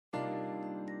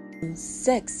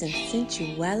Sex and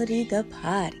Sensuality, the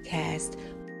podcast,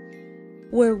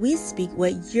 where we speak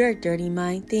what your dirty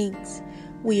mind thinks.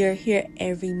 We are here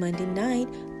every Monday night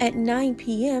at 9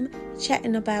 p.m.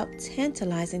 chatting about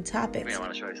tantalizing topics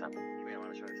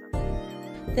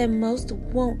that most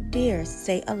won't dare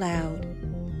say aloud.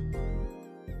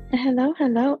 Hello,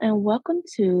 and welcome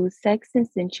to Sex and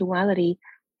Sensuality,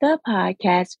 the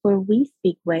podcast where we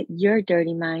speak what your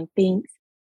dirty mind thinks.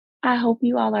 I hope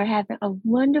you all are having a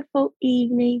wonderful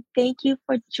evening. Thank you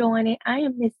for joining. I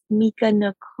am Miss Mika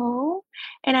Nicole,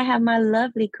 and I have my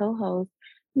lovely co-host,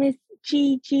 Miss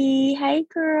Gigi. Hey,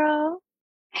 girl.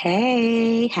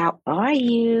 Hey, how are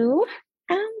you?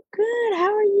 I'm good.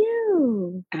 How are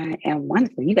you? I am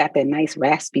wonderful. You got that nice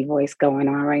raspy voice going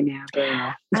on right now,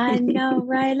 girl. I know,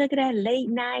 right? Look at that late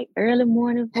night, early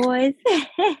morning voice.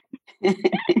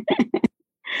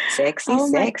 Sexy, Oh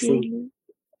my sexy. goodness.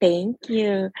 Thank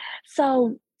you.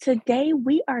 So today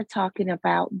we are talking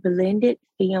about blended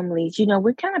families. You know,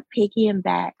 we're kind of picking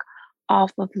back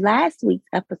off of last week's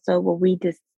episode where we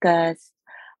discussed,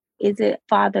 is it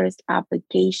father's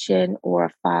obligation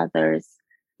or father's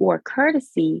or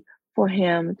courtesy for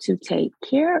him to take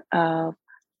care of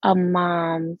a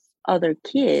mom's other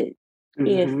kids?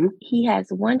 If he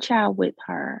has one child with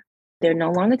her, they're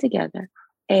no longer together,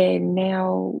 and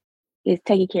now is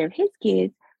taking care of his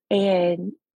kids,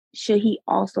 and should he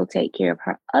also take care of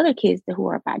her other kids who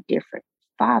are by different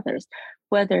fathers,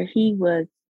 whether he was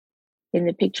in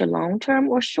the picture long term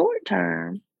or short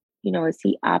term? You know, is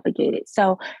he obligated?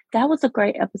 So that was a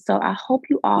great episode. I hope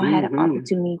you all had an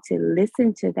opportunity to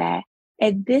listen to that.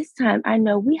 At this time, I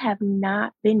know we have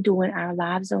not been doing our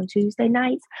lives on Tuesday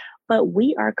nights, but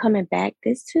we are coming back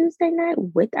this Tuesday night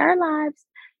with our lives.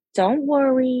 Don't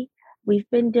worry. We've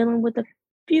been dealing with a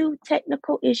few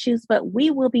technical issues, but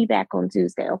we will be back on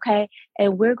Tuesday, okay?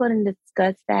 And we're going to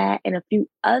discuss that and a few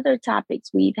other topics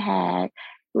we've had.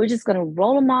 We're just going to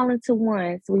roll them all into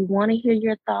one. So we want to hear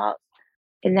your thoughts.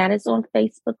 And that is on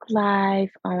Facebook Live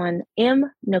on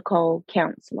M. Nicole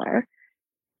Counselor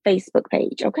Facebook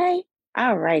page, okay?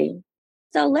 All right.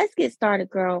 So let's get started,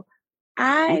 girl. We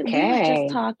were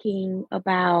just talking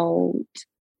about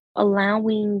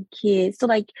allowing kids. So,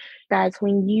 like, guys,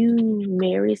 when you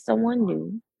marry someone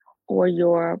new or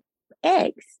your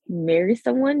ex marry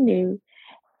someone new,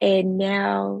 and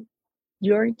now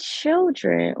your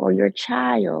children or your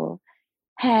child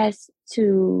has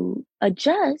to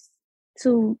adjust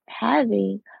to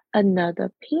having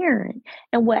another parent.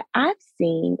 And what I've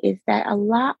seen is that a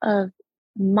lot of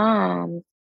moms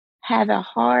have a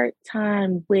hard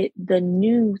time with the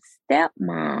new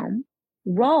stepmom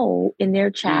role in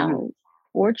their child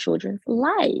or children's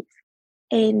life.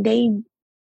 And they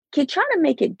can try to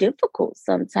make it difficult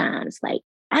sometimes. Like,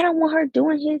 I don't want her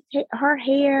doing her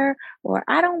hair, or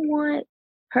I don't want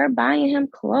her buying him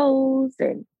clothes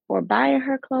and or buying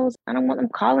her clothes. I don't want them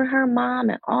calling her mom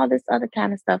and all this other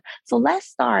kind of stuff. So let's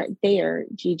start there,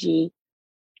 Gigi.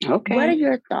 Okay. What are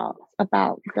your thoughts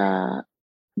about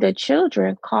the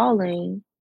children calling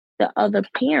the other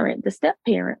parent, the step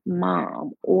parent,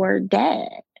 mom or dad?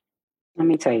 Let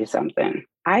me tell you something.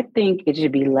 I think it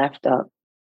should be left up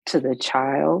to the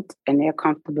child and their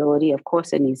comfortability. Of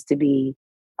course, it needs to be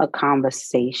a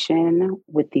conversation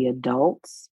with the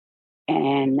adults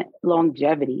and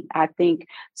longevity. I think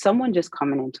someone just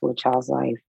coming into a child's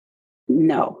life,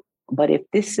 no. But if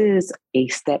this is a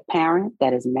step parent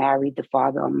that is married, the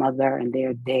father or mother, and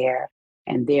they're there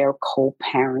and they're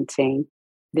co-parenting,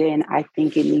 then I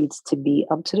think it needs to be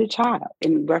up to the child.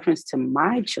 In reference to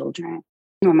my children,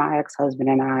 when my ex-husband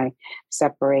and I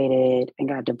separated and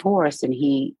got divorced and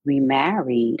he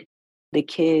remarried, the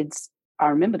kids, I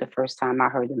remember the first time I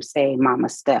heard them say Mama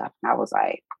Steph, and I was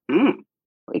like,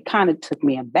 It kind of took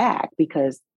me aback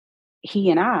because he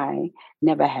and I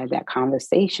never had that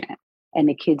conversation. And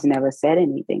the kids never said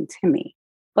anything to me.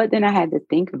 But then I had to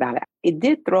think about it. It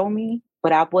did throw me,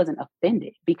 but I wasn't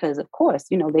offended because, of course,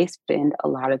 you know, they spend a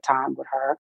lot of time with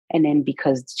her. And then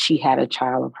because she had a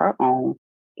child of her own,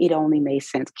 it only made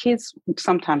sense. Kids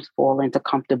sometimes fall into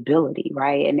comfortability,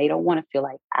 right? And they don't want to feel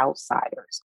like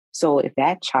outsiders. So if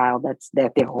that child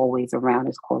that they're always around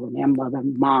is calling their mother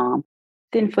mom,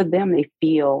 then for them, they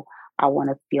feel, I want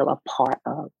to feel a part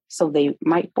of. So they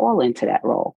might fall into that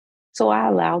role. So I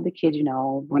allowed the kids, you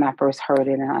know, when I first heard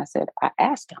it, and I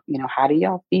asked them, you know, how do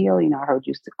y'all feel? You know, I heard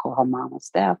you used to call her Mama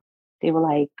Steph. They were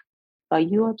like, are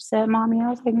you upset, Mommy? I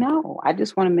was like, no, I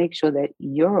just want to make sure that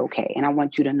you're okay. And I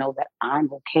want you to know that I'm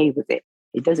okay with it.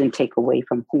 It doesn't take away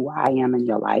from who I am in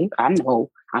your life. I know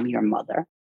I'm your mother,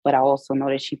 but I also know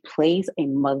that she plays a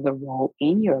mother role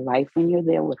in your life when you're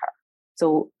there with her.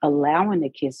 So allowing the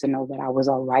kids to know that I was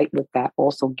all right with that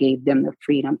also gave them the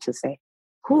freedom to say,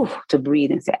 whew, to breathe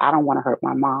and say, I don't want to hurt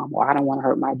my mom or I don't want to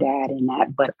hurt my dad in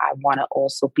that, but I want to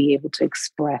also be able to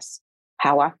express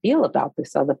how I feel about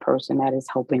this other person that is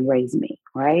helping raise me,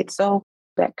 right? So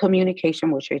that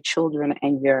communication with your children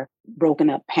and your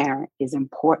broken up parent is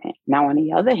important. Now, on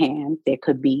the other hand, there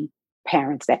could be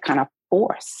parents that kind of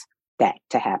force that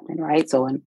to happen, right? So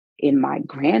in my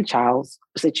grandchild's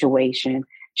situation,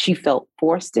 she felt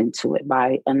forced into it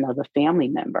by another family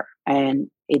member, and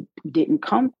it didn't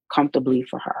come comfortably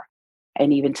for her.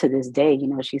 And even to this day,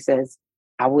 she says,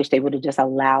 I wish they would have just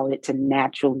allowed it to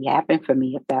naturally happen for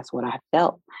me if that's what I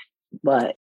felt.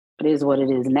 But it is what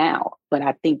it is now. But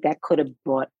I think that could have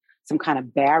brought some kind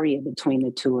of barrier between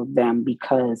the two of them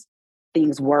because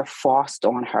things were forced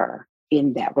on her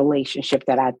in that relationship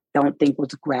that I don't think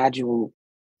was gradual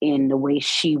in the way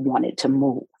she wanted to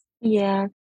move. Yeah.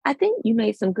 I think you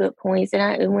made some good points.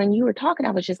 And when you were talking,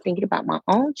 I was just thinking about my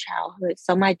own childhood.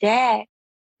 So my dad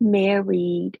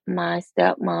married my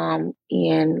stepmom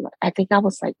in, I think I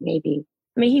was like maybe,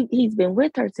 he's been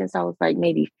with her since I was like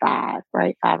maybe 5,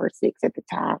 right? 5 or 6 at the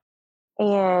time.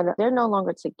 And they're no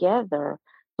longer together,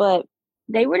 but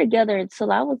they were together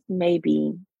until I was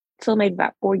till maybe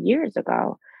about 4 years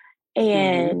ago.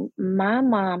 And my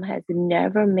mom has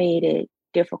never made it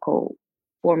difficult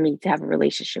for me to have a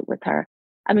relationship with her.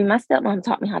 I mean, my stepmom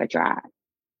taught me how to drive.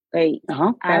 Like,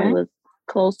 I Okay. was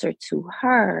closer to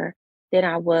her than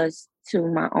I was to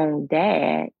my own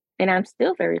dad. And I'm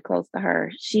still very close to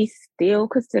her. She's still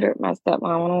considered my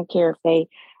stepmom. I don't care if they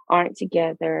aren't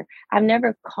together. I've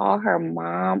never called her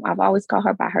mom. I've always called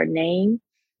her by her name.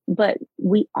 But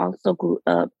we also grew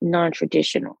up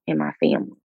non-traditional in my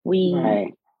family. We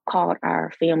Right. called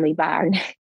our family by our name,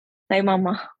 like my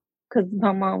mom, because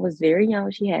my mom was very young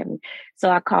when she had me. So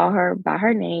I call her by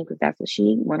her name because that's what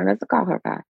she wanted us to call her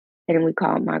by. And then we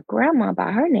called my grandma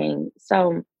by her name.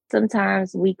 So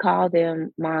sometimes we call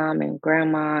them mom and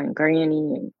grandma and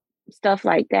granny and stuff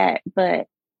like that. But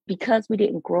because we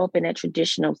didn't grow up in that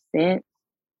traditional sense,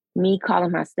 me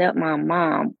calling my stepmom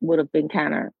mom would have been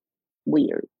kind of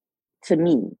weird to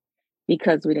me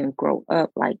because we didn't grow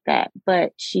up like that.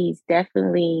 But she's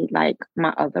definitely like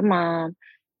my other mom.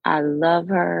 I love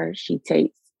her. She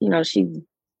takes, she's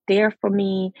there for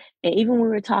me. And even when we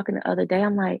were talking the other day,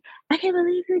 I'm like, I can't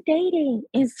believe you're dating.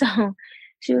 And so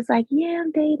she was like, yeah,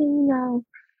 I'm dating.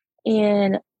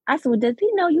 And I said, well, does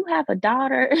he know you have a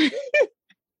daughter?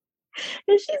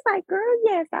 And she's like, girl,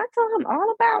 yes, I told him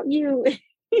all about you.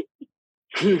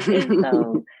 And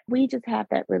so we just have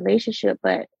that relationship.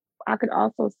 But I could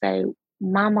also say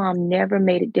my mom never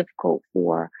made it difficult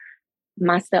for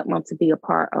my stepmom to be a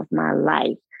part of my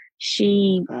life.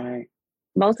 She, Right.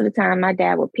 most of the time, my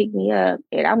dad would pick me up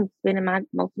and I'm spending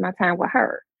most of my time with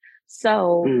her.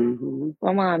 So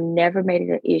my mom never made it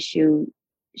an issue.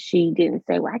 She didn't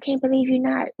say, well, I can't believe you're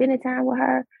not spending time with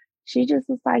her. She just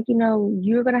was like,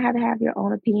 you're going to have your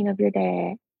own opinion of your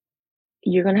dad.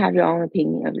 You're going to have your own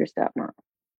opinion of your stepmom.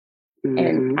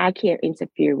 And I can't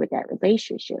interfere with that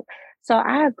relationship. So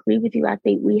I agree with you. I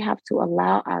think we have to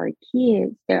allow our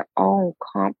kids their own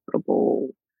comfortable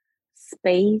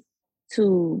space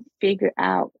to figure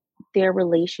out their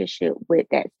relationship with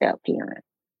that step parent.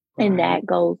 And that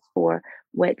goes for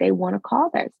what they want to call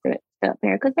that step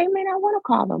parent, because they may not want to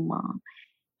call them mom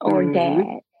or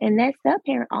dad. And that step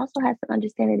parent also has to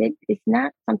understand that it's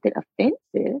not something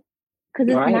offensive, because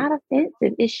it's not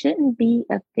offensive. It shouldn't be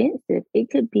offensive. It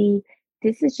could be,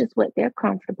 this is just what they're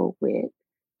comfortable with.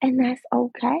 And that's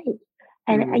okay.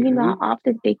 And, I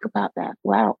often think about that.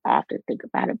 Well, I don't often think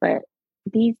about it, but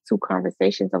these 2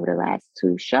 conversations over the last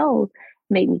 2 shows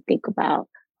made me think about,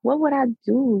 what would I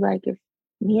do? Like, if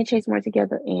me and Chase weren't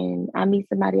together and I meet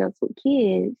somebody else with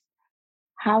kids,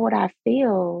 how would I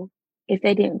feel if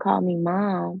they didn't call me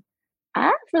mom?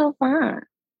 I feel fine.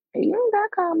 You don't gotta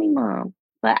call me mom.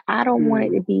 But I don't want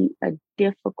it to be a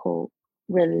difficult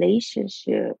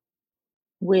relationship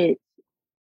with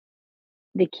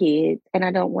the kids. And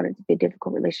I don't want it to be a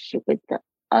difficult relationship with the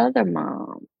other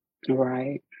mom.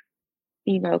 Right.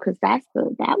 Because that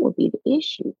would be the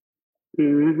issue.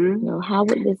 How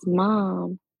would this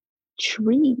mom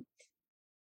treat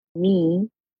me?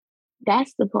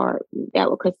 That's the part that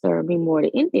would concern me more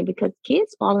than anything, because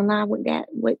kids fall in line with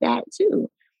that too.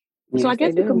 So I Yes,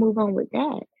 guess they we can do. move on with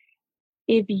that.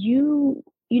 If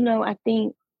I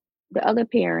think the other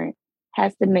parent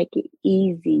has to make it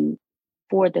easy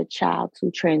for the child to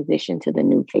transition to the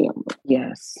new family,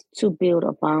 Yes. to build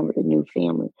a bond with the new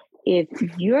family. If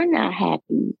you're not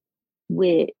happy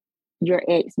with your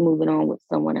ex moving on with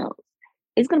someone else,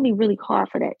 it's going to be really hard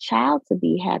for that child to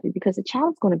be happy because the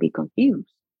child's going to be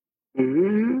confused.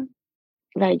 Hmm.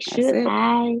 Like, That's should it.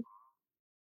 I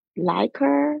like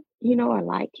her, or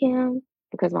like him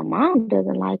because my mom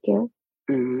doesn't like him,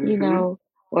 Hmm.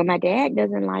 or my dad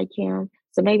doesn't like him.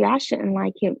 So maybe I shouldn't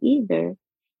like him either.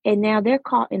 And now they're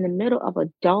caught in the middle of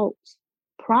adult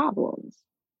problems.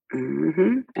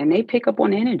 And they pick up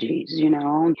on energies,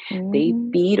 they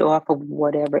Hmm. feed off of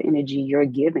whatever energy you're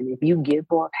giving. If you give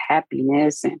off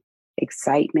happiness and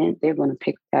excitement, they're going to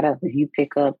pick that up. If you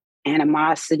pick up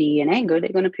animosity and anger, they're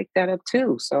going to pick that up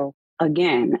too. So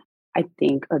again, I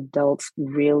think adults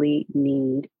really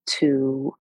need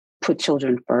to put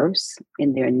children first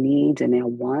in their needs and their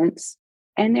wants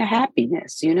and their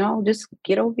happiness, just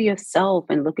get over yourself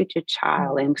and look at your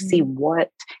child and see Hmm.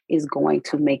 what is going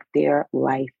to make their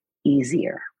life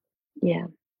easier. Yeah.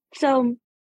 So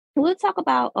we'll talk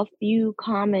about a few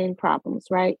common problems,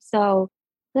 right? So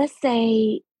let's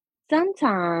say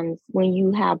sometimes when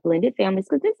you have blended families,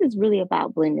 because this is really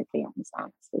about blended families,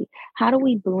 honestly. How do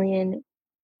we blend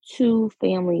two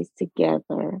families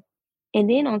together? And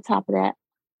then on top of that,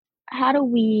 how do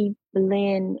we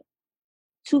blend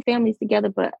two families together,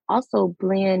 but also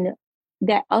blend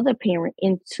that other parent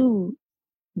into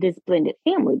this blended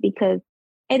family? Because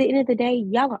at the end of the day,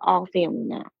 y'all are all family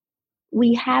now.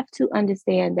 We have to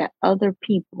understand that other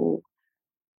people,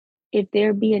 if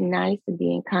they're being nice and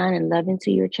being kind and loving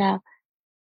to your child,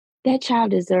 that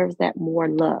child deserves that more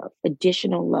love,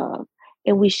 additional love.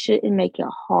 And we shouldn't make it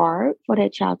hard for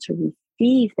that child to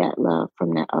receive that love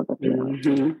from that other parent.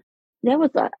 Hmm. There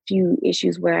was a few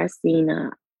issues where I seen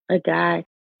a guy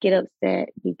get upset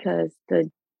because the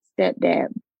stepdad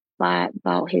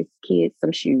bought his kids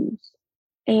some shoes.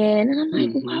 And I'm like,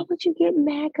 why Hmm. would you get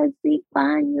mad because he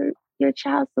buying your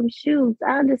child some shoes?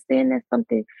 I understand that's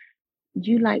something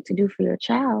you like to do for your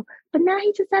child, but now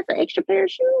he just has an extra pair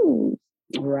of shoes.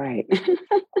 Right. Like,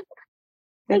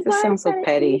 That just why is sounds so that an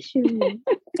petty. issue?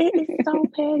 It is so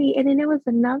petty. And then there was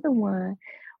another one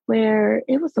where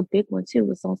it was a big one too. It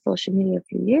was on social media a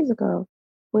few years ago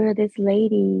where this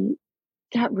lady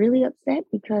got really upset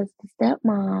because the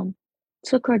stepmom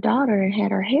took her daughter and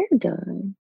had her hair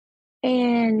done.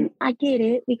 And I get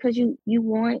it because you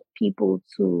want people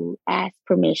to ask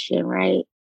permission, right?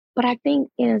 But I think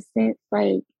in a sense,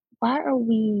 like, why are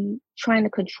we trying to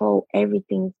control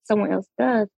everything someone else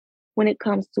does when it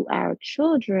comes to our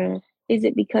children? Is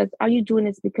it because are you doing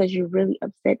this because you're really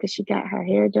upset that she got her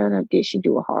hair done, or did she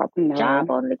do a horrible job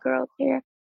No, on the girl's hair?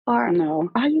 Or no.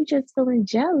 are you just feeling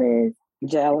jealous that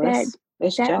Jealous.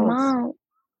 It's that jealous. mom,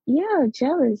 yeah,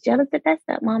 jealous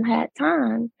that mom had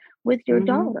time with your Hmm.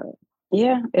 daughter?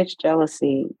 Yeah, it's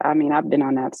jealousy. I mean, I've been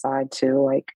on that side too.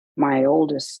 Like my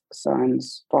oldest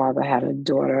son's father had a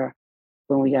daughter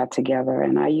when we got together,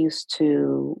 and I used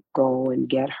to go and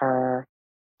get her.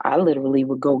 I literally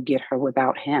would go get her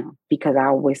without him because I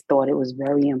always thought it was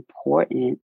very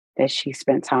important that she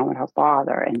spent time with her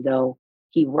father. And though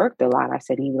he worked a lot, I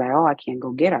said, he was like, oh, I can't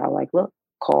go get her. I'm like, look,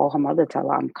 call her mother, tell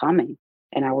her I'm coming.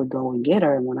 And I would go and get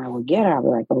her. And when I would get her, I'd be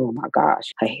like, oh my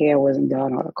gosh, her hair wasn't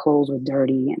done or her clothes were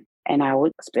dirty. And I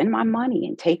would spend my money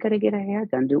and take her to get her hair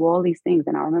done, do all these things.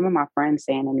 And I remember my friend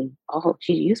saying to me, oh,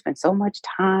 you spend so much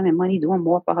time and money doing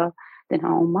more for her than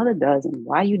her own mother does. And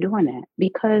why are you doing that?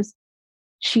 Because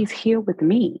she's here with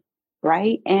me,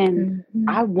 right? And Mhm.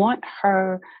 I want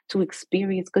her to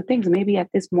experience good things. Maybe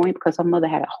at this point, because her mother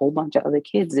had a whole bunch of other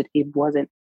kids that it wasn't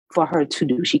for her to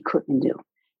do, she couldn't do.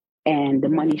 And the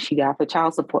money Right. she got for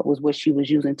child support was what she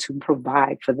was using to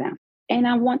provide for them. And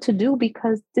I want to do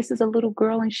because this is a little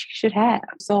girl and she should have.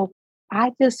 So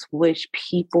I just wish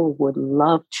people would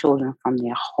love children from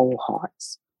their whole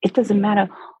hearts. It doesn't Yeah. matter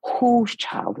whose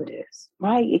child it is,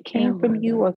 right? It I came from love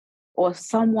you that. or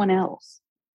someone else.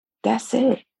 That's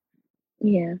it.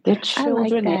 Yeah. The I like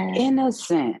children are that.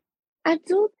 innocent. I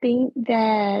do think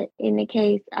that in the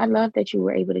case, I love that you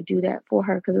were able to do that for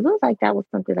her because it looks like that was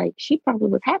something like she probably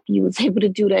was happy you was able to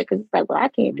do that because it's like, well, I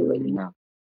can't do it, Mhm.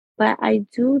 But I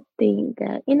do think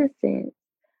that in a sense,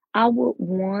 I would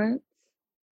want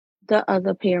the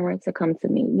other parent to come to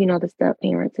me, the step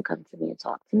parent to come to me and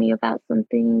talk to me about some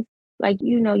things. Like,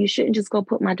 you shouldn't just go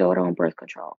put my daughter on birth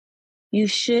control. You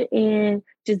shouldn't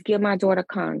just give my daughter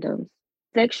condoms.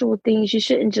 Sexual things, you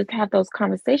shouldn't just have those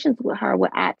conversations with her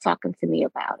without talking to me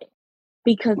about it.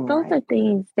 Because those are Right.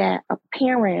 things that a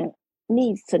parent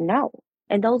needs to know.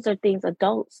 And those are things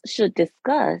adults should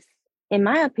discuss, in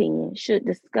my opinion, should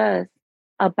discuss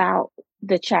about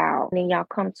the child. And then y'all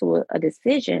come to a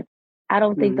decision. I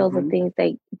don't think those are Hmm. things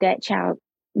that child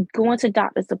going to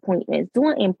doctor's appointments,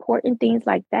 doing important things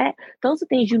like that. Those are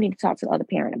things you need to talk to the other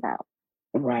parent about.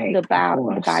 Right, the of the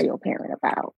course. bio parent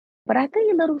about. But I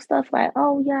think little stuff like,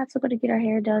 oh yeah, I took her to get her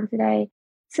hair done today.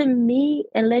 To me,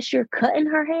 unless you're cutting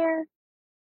her hair,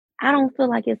 I don't feel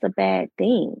like it's a bad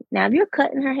thing. Now, if you're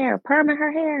cutting her hair, or perming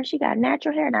her hair, and she got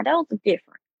natural hair, now those are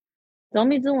different. Don't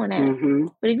be doing that. Hmm.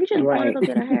 But if you just want to Right. go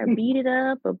get her hair beat it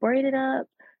up or braid it up,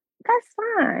 that's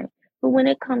fine. But when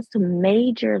it comes to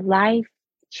major life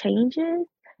changes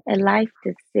and life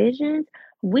decisions,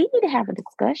 we need to have a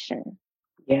discussion.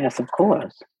 Yes, of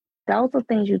course. Those are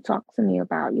things you talk to me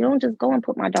about. You don't just go and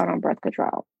put my daughter on birth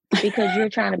control because you're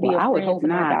trying to be Well, a I would friend hope to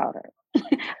my not. daughter.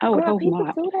 I would Girl, hope people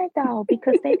not. do that though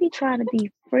because they be trying to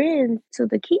be friends to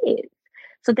the kids.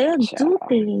 So they'll do Child.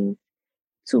 things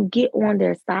to get on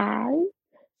their side.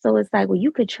 So it's like, well,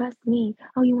 you could trust me.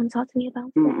 Oh, you want to talk to me about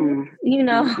sex? Mm-mm. You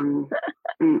know, Mm-mm.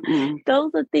 Mm-mm.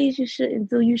 those are things you shouldn't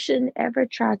do. You shouldn't ever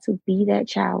try to be that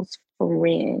child's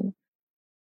friend.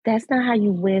 That's not how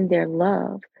you win their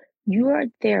love. You are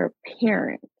their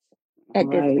parent at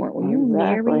this Right. point. When you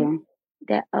marry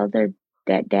Exactly.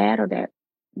 that dad or that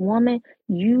woman,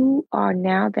 you are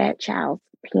now that child's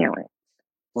parent.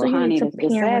 So Well, you need honey, to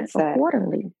parent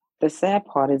accordingly. the sad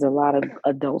part is a lot of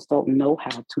adults don't know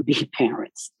how to be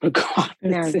parents, Now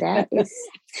regardless. that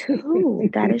is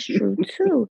true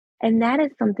too. And that is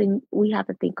something we have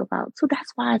to think about. So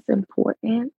that's why it's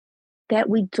important that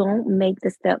we don't make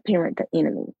the step parent the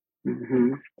enemy.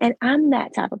 Hmm. And I'm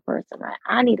that type of person. Right?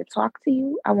 I need to talk to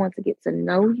you. I want to get to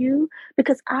know you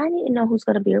because I need to know who's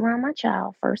going to be around my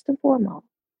child, first and foremost.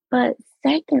 But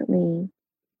secondly,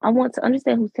 I want to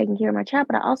understand who's taking care of my child,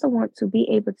 but I also want to be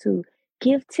able to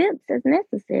give tips as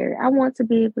necessary. I want to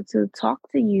be able to talk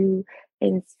to you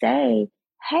and say,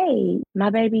 hey, my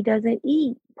baby doesn't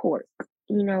eat pork,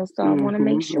 so I want to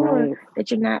make Hmm. sure Right. that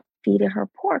you're not feeding her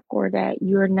pork or that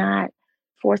you're not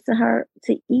forcing her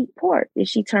to eat pork. If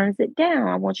she turns it down,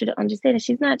 I want you to understand that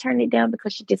she's not turning it down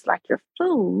because she dislikes your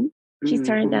food. She's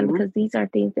turning it down Hmm. because these are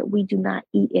things that we do not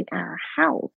eat in our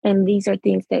house. And these are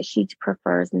things that she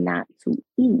prefers not to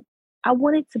eat. I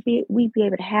wanted to we be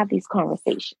able to have these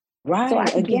conversations. So I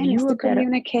Right. can give Again, it's you the a better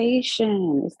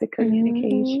communication. It's the Mhm.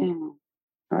 communication.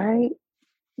 Right.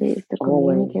 It's the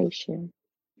Always. communication.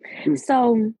 Mm.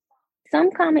 So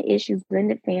some common issues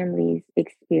blended families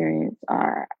experience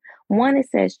are one, it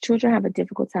says children have a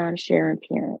difficult time sharing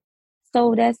parents.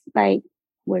 So that's like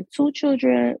where two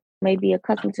children may be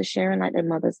accustomed to sharing like their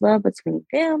mother's love between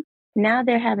them. Now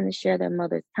they're having to share their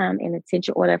mother's time and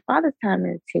attention or their father's time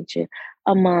and attention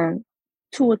among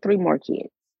two or three more kids.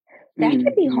 That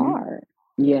can be Hmm. hard.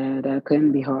 Yeah, that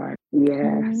couldn't be hard.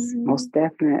 Yes, Hmm. most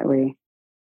definitely.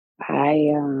 I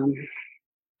um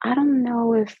I don't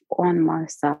know if on my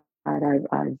side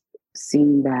I've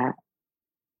seen that,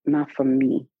 not from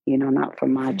me, not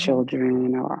from my Hmm.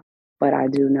 children, or but I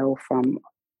do know from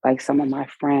like some of my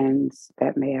friends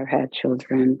that may have had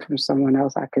children from someone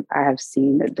else. I have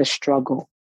seen the struggle,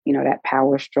 that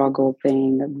power struggle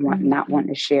thing of not Hmm.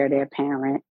 wanting to share their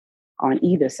parent on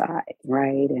either side,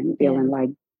 right? And Yeah. feeling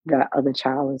like the other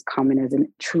child is coming as an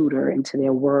intruder into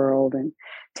their world and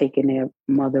taking their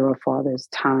mother or father's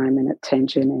time and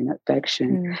attention and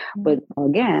affection. Hmm. But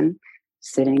again,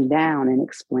 sitting down and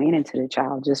explaining to the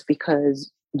child, just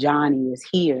because Johnny is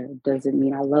here doesn't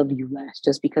mean I love you less.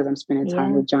 Just because I'm spending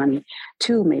time Yeah. with Johnny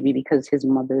too, maybe because his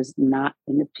mother's not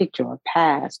in the picture or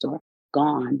passed or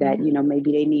gone, that, Yeah.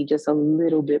 maybe they need just a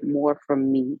little bit more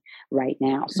from me right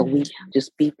now. So we Mhm.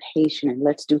 just be patient and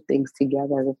let's do things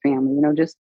together as a family.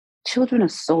 Just children are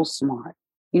so smart.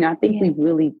 I think we Yeah.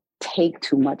 really take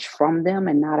too much from them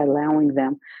and not allowing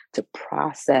them to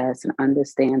process and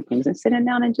understand things and sitting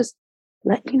down and just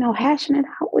hashing it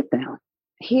out with them.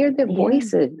 Hear their Yeah.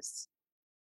 voices.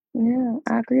 Yeah,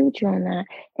 I agree with you on that.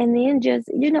 And then just,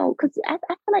 because I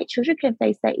feel like children can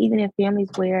face that even in families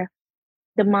where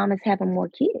the mom is having more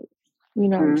kids.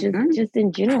 Hmm. Just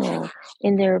in general,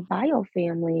 in their bio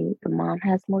family, the mom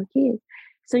has more kids.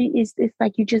 So it's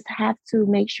like you just have to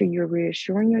make sure you're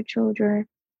reassuring your children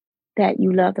that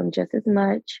you love them just as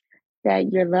much,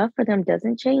 that your love for them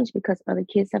doesn't change because other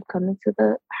kids have come into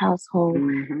the household,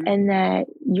 Hmm. and that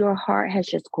your heart has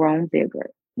just grown bigger.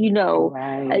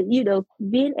 Right.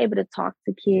 Being able to talk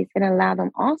to kids and allow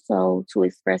them also to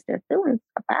express their feelings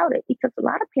about it because a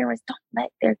lot of parents don't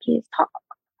let their kids talk.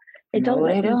 They don't No,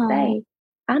 let they them don't. say,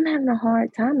 I'm having a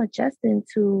hard time adjusting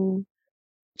to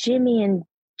Jimmy and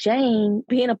Jane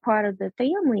being a part of the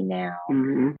family now.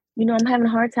 Hmm. I'm having a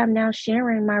hard time now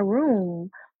sharing my room,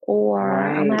 or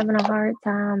I'm Right. having a hard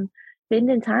time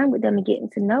spending time with them and getting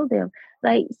to know them.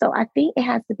 Like, so I think it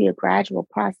has to be a gradual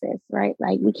process, right?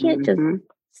 Like, we can't just Hmm.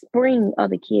 spring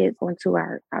other kids onto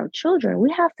our children.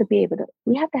 We have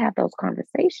to have those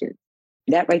conversations.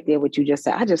 that right there, what you just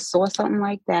said, I just saw something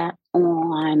like that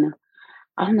on,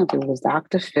 I don't know if it was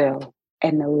Dr. Phil,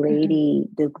 and the Mhm. lady,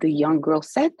 the young girl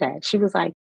said that. She was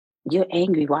like, "You're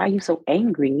angry. Why are you so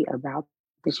angry about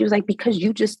this?" She was like, "Because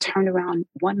you just turned around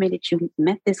 1 minute, you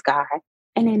met this guy,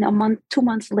 and then a month, 2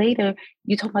 months later,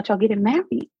 you talk about y'all getting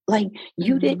married. Like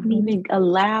you didn't Mhm. even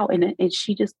allow." And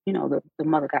she just, the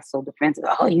mother got so defensive.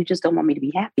 "Oh, you just don't want me to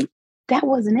be happy." That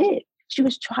wasn't it. She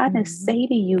was trying to Mhm. say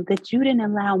to you that you didn't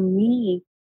allow me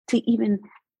to even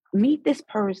meet this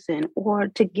person or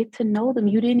to get to know them.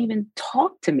 You didn't even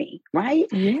talk to me, right?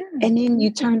 Yeah. And then you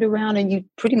Yeah. turned around and you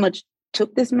pretty much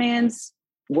took this man's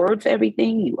word for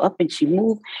everything. You up and she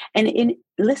moved. And in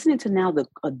listening to now the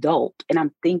adult, and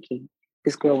I'm thinking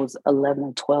this girl was 11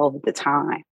 or 12 at the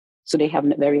time. So they have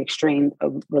a very extreme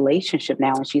relationship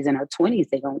now, and she's in her 20s.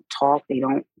 They don't talk, they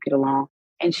don't get along.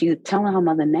 And she's telling her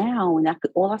mother now, and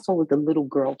all I saw was the little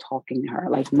girl talking to her,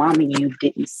 like, "Mommy, you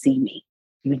didn't see me.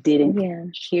 You didn't Yeah.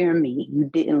 hear me. You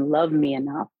didn't love me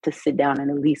enough to sit down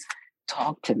and at least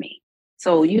talk to me."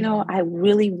 So, Yeah. I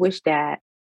really wish that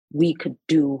we could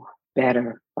do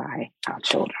better by our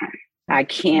children. I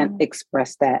can't Yeah.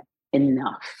 express that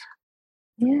enough.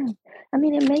 Yeah. I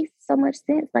mean, it makes so much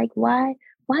sense. Like, why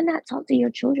not talk to your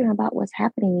children about what's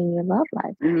happening in your love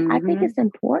life? I think Hmm. it's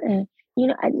important.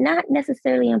 Not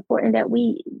necessarily important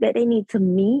that they need to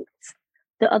meet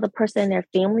the other person and their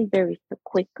family very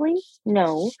quickly.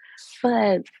 No,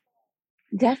 but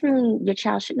definitely your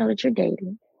child should know that you're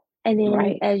dating. And then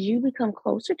Right. as you become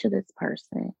closer to this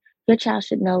person, your child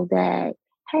should know that,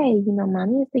 hey,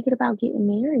 mommy is thinking about getting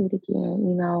married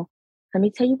again. Let me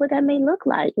tell you what that may look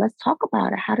like. Let's talk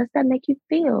about it. How does that make you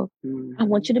feel? I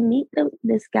want Hmm. you to meet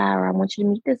this guy, or I want you to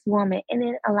meet this woman, and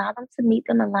then allow them to meet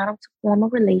them, allow them to form a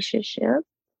relationship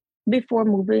before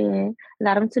moving in,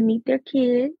 allow them to meet their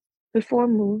kids before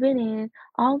moving in.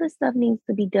 All this stuff needs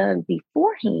to be done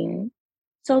beforehand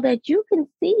so that you can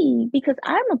see, because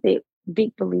I'm a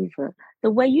big believer.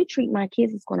 The way you treat my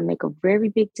kids is going to make a very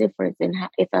big difference in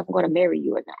if I'm going to marry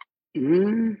you or not.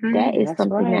 That Hmm. is That's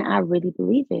something that right. I really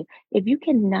believe in. If you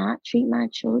cannot treat my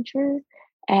children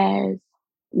as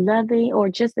loving or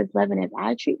just as loving as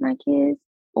I treat my kids,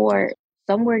 or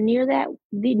somewhere near that,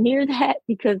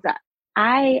 because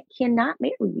I cannot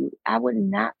marry you. I would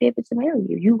not be able to marry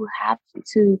you. You have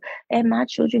to, and my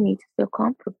children need to feel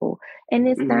comfortable. And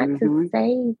it's not to Hmm.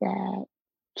 say that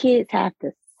kids have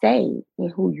to say in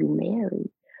who you marry,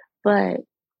 but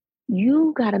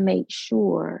you got to make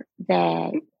sure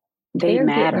that They they're getting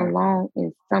matter. along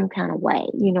in some kind of way,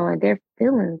 and their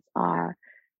feelings are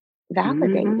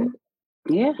validated, Hmm.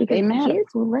 Yeah, because they matter.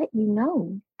 kids will let you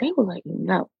know. They will let you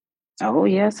know. Oh,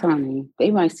 yes, honey.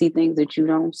 They might see things that you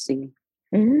don't see.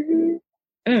 Hmm.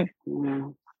 Mm. Yeah.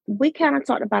 We kind of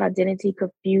talked about identity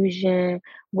confusion,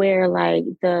 where like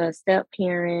the step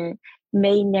parent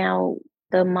may now,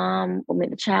 the mom,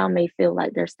 the child may feel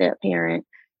like their step parent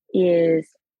is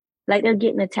like they're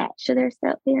getting attached to their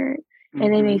step parent,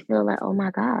 and they may Hmm. feel like, oh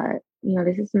my God,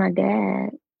 this is my dad.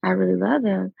 I really love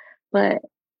him. But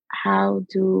how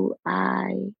do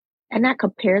I, and not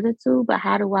compare the two, but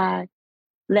how do I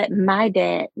let my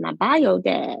dad, my bio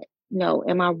dad, know,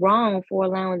 am I wrong for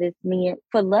allowing this man,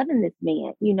 for loving this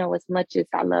man, as much as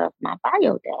I love my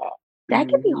bio dad? That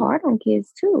can be Hmm. hard on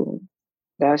kids too.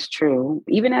 That's true.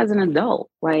 Even as an adult,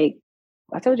 like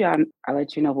I told you, I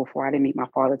let you know before, I didn't meet my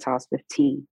father till I was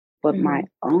 15. But my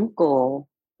Hmm. uncle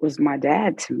was my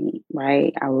dad to me,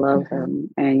 right? I love Hmm. him.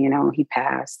 And, he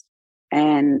passed.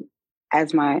 And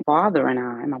as my father and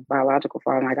I, my biological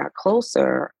father and I got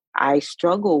closer, I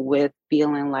struggled with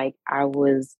feeling like I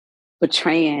was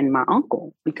betraying my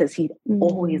uncle because he'd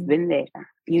always Hmm. been there.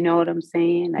 You know what I'm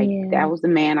saying? Like Yeah. that was the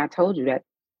man I told you that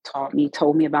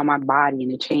told me about my body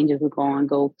and the changes we're going to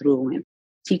go through and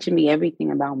teaching me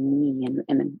everything about me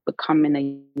and becoming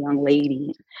a young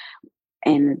lady.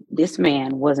 And this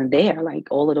man wasn't there. Like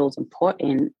all of those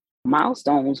important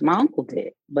milestones, my uncle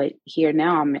did. But here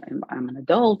now I'm an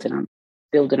adult and I'm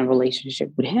building a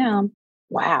relationship with him.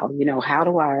 Wow, how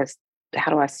do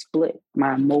I split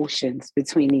my emotions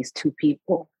between these two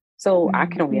people? So I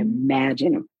can only Hmm.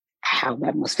 imagine how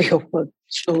that must feel for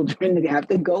children to have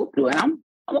to go through. And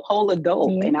I'm a whole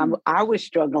adult Yeah. and I was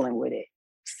struggling with it.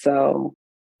 So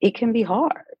it can be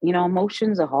hard.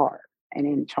 Emotions are hard, and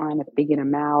in trying to figure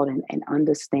them out and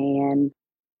understand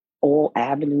all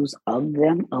avenues of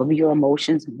them, of your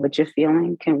emotions and what you're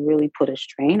feeling can really put a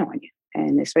strain on you.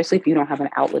 And especially if you don't have an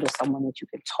outlet or someone that you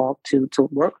can talk to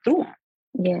work through them.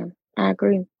 Yeah. I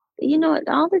agree. What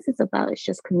all this is about is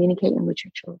just communicating with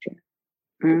your children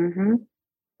Hmm.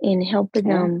 and helping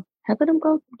Yeah. them helping them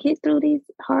go get through these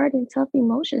hard and tough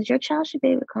emotions. Your child should be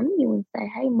able to come to you and say,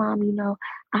 "Hey, mom,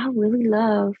 I really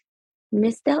love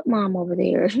Miss Stepmom over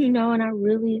there, and I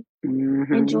really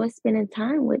Mm-hmm. enjoy spending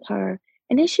time with her."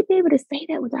 And they should be able to say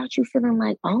that without you feeling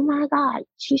like, "Oh my God,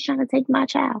 she's trying to take my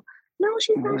child." No,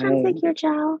 she's not trying to take Right. your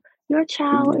child. Your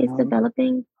child is No.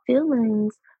 developing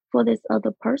feelings for this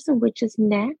other person, which is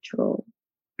natural.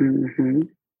 Mm-hmm.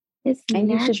 It's And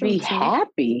you should natural be to,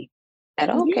 happy that,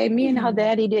 okay, me and her yeah.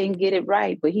 daddy didn't get it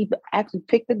right, but he actually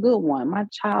picked a good one. My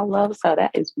child loves her.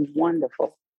 That is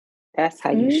wonderful. That's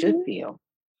how you should Hmm. feel,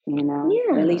 And at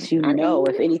Yeah. least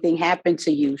if anything happened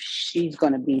to you, she's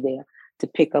going to be there to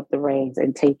pick up the reins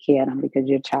and take care of them because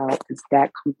your child is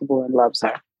that comfortable and loves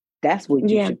her. That's what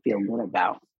you Yeah, should feel good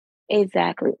about.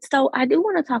 exactly. So I do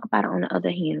want to talk about it on the other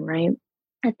hand, right?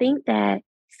 I think that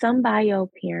some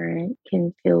bio parent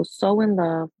can feel so in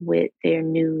love with their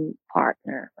new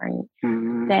partner, right?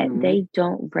 That Mm-hmm. they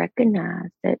don't recognize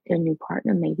that their new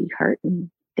partner may be hurting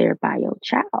their bio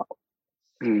child.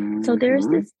 So there's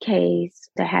Mm-hmm. this case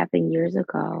that happened years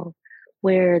ago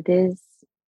where this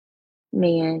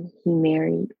man, he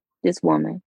married this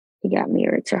woman. He got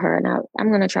married to her. Now I'm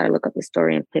going to try to look up the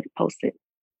story and post it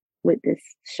with this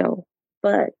show.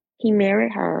 But he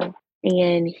married her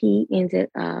and he ended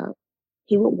up,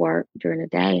 he would work during the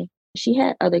day. She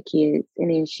had other kids and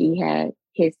then she had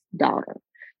his daughter.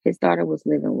 His daughter was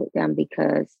living with them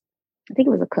because I think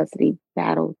it was a custody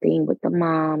battle thing with the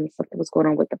mom. Something was going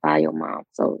on with the bio mom.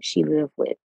 So she lived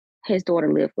with his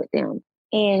daughter, lived with them.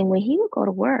 And when he would go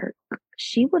to work,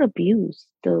 she would abuse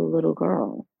the little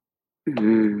girl.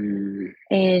 Mm-hmm.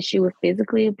 And she would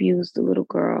physically abuse the little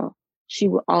girl. She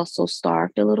would also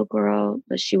starve the little girl,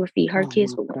 but she would feed her Oh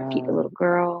kids, my but wouldn't feed the little God.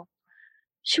 girl.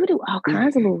 She would do all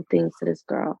kinds of Mm-hmm. little things to this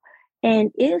girl.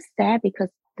 And it's sad because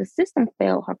the system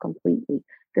failed her completely.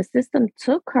 The system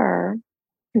took her,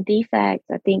 DFACS,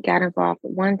 I think, got involved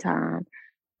at one time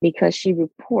because she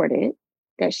reported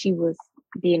that she was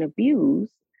being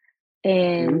abused.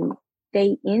 And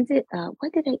they ended up,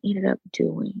 what did they ended up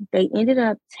doing? They ended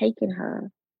up taking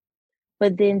her,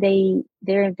 but then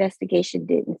their investigation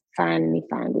didn't find any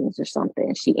findings or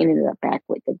something. She ended up back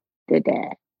with the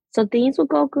dad. So things would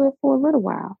go good for a little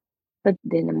while, but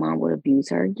then the mom would abuse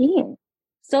her again.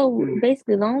 So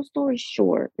basically,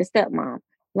 the stepmom,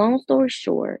 long story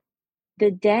short,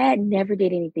 the dad never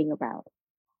did anything about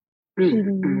it. He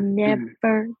Mm-hmm.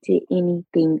 never did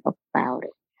anything about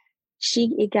it.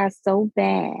 It got so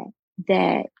bad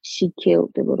that she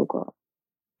killed the little girl.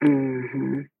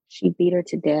 Mm-hmm. She beat her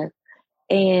to death.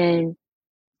 And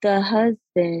the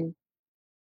husband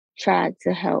tried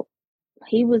to help.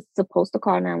 He was supposed to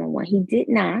call 911. He did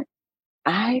not.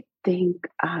 I think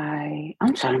I'm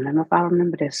trying to remember if I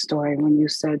remember this story when you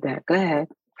said that. Go ahead.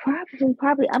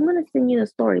 Probably. I'm going to send you the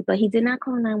story, but he did not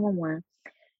call 911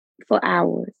 for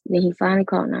hours. Then he finally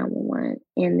called 911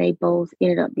 and they both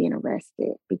ended up being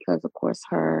arrested because, of course,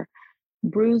 her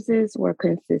bruises were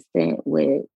consistent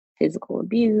with physical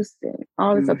abuse and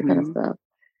all this other kind of Mm-hmm. stuff.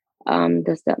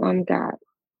 The stepmom got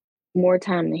more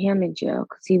time than him in jail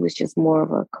because he was just more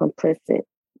of a complicit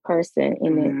person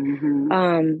in it.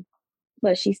 Mm-hmm.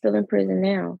 But she's still in prison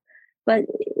now. But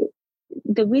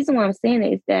the reason why I'm saying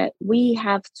it is that we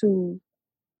have to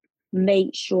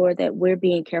make sure that we're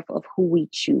being careful of who we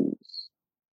choose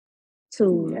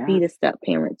to Yeah. be the step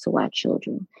parent to our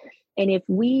children. And if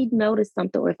we notice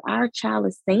something, or if our child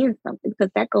is saying something,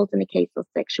 because that goes in the case of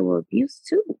sexual abuse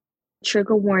too.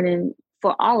 Trigger warning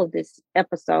for all of this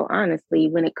episode, honestly,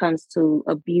 when it comes to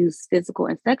abuse, physical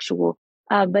and sexual.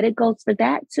 But it goes for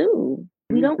that too.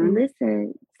 We don't Mm-hmm.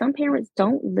 listen. Some parents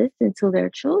don't listen to their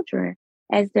children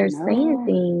as they're saying No.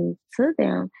 things to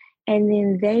them. And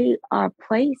then they are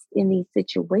placed in these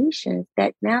situations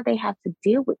that now they have to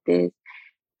deal with this.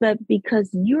 But because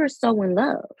you're so in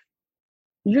love,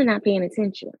 you're not paying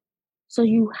attention. So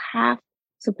you have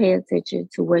to pay attention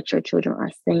to what your children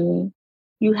are saying.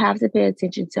 You have to pay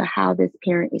attention to how this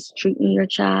parent is treating your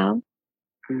child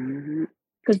Mm-hmm.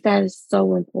 because that is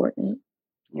so important.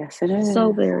 Yes, it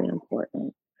So is. very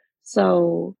important.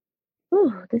 So,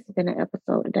 this has been an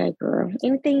episode today, girl.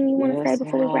 Anything you want to say Yes,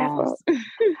 before we wrap up?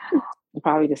 yes.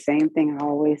 Probably the same thing I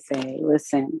always say.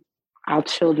 Listen, our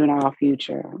children are our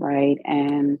future, right?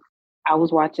 And I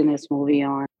was watching this movie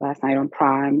on last night on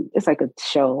Prime. It's like a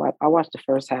show. I watched the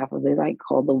first half of it, like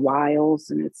called The Wilds,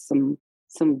 and it's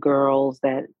some girls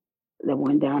that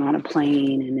went down on a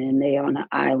plane and then they on an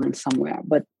island somewhere.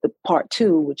 But the part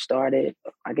two, which started,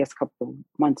 I guess, a couple of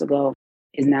months ago,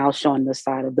 is now showing the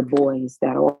side of the boys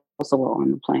that also were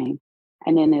on the plane.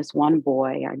 And then there's one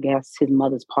boy, I guess his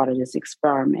mother's part of this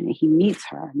experiment, and he meets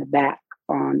her in the back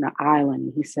on the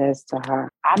island. He says to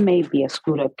her, I may be a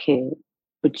screwed up kid,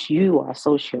 but you are a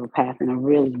sociopath and a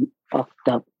really fucked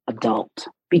up adult.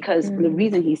 Because the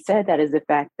reason he said that is the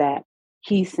fact that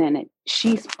he's saying that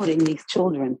she's putting these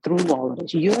children through all of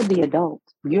this. You're the adult.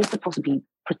 You're supposed to be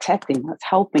protecting us,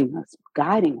 helping us,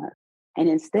 guiding us. And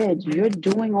instead, you're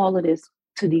doing all of this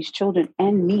to these children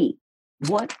and me.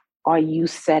 What are you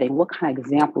setting? What kind of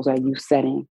examples are you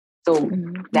setting? So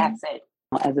that's it.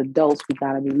 As adults, we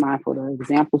got to be mindful of the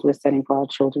examples we're setting for our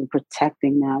children,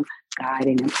 protecting them,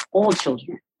 guiding them, all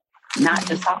children, not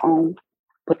just our own,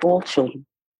 but all children,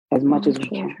 as much as we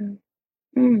can.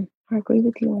 I agree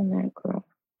with you on that, girl.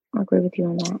 I agree with you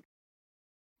on that.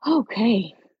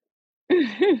 Okay.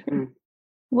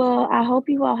 Well, I hope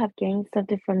you all have gained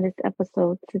something from this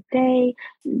episode today.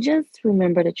 Just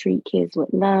remember to treat kids with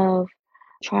love.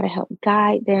 Try to help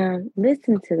guide them.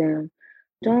 Listen to them.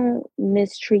 Don't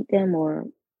mistreat them or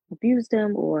abuse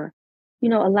them or,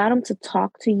 allow them to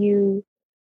talk to you,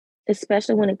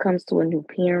 especially when it comes to a new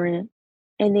parent.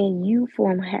 And then you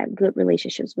have good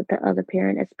relationships with the other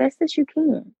parent as best as you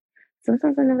can.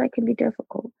 Sometimes I know that can be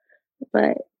difficult,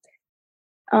 but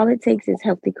all it takes is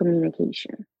healthy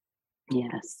communication.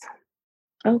 Yes.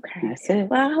 Okay. That's it.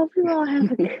 Well, I hope you all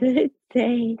have a good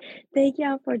day. Thank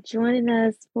y'all for joining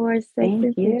us for Sex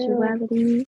and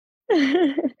Sensuality.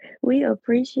 We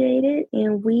appreciate it,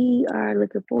 and we are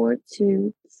looking forward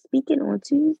to speaking on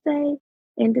Tuesday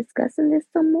and discussing this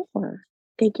some more.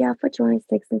 Thank y'all for joining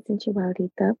Sex and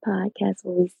Sensuality, the podcast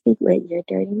where we speak with your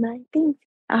dirty mind things.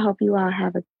 I hope you all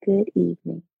have a good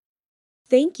evening.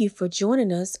 Thank you for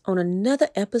joining us on another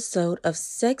episode of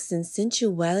Sex and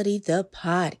Sensuality, the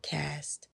podcast.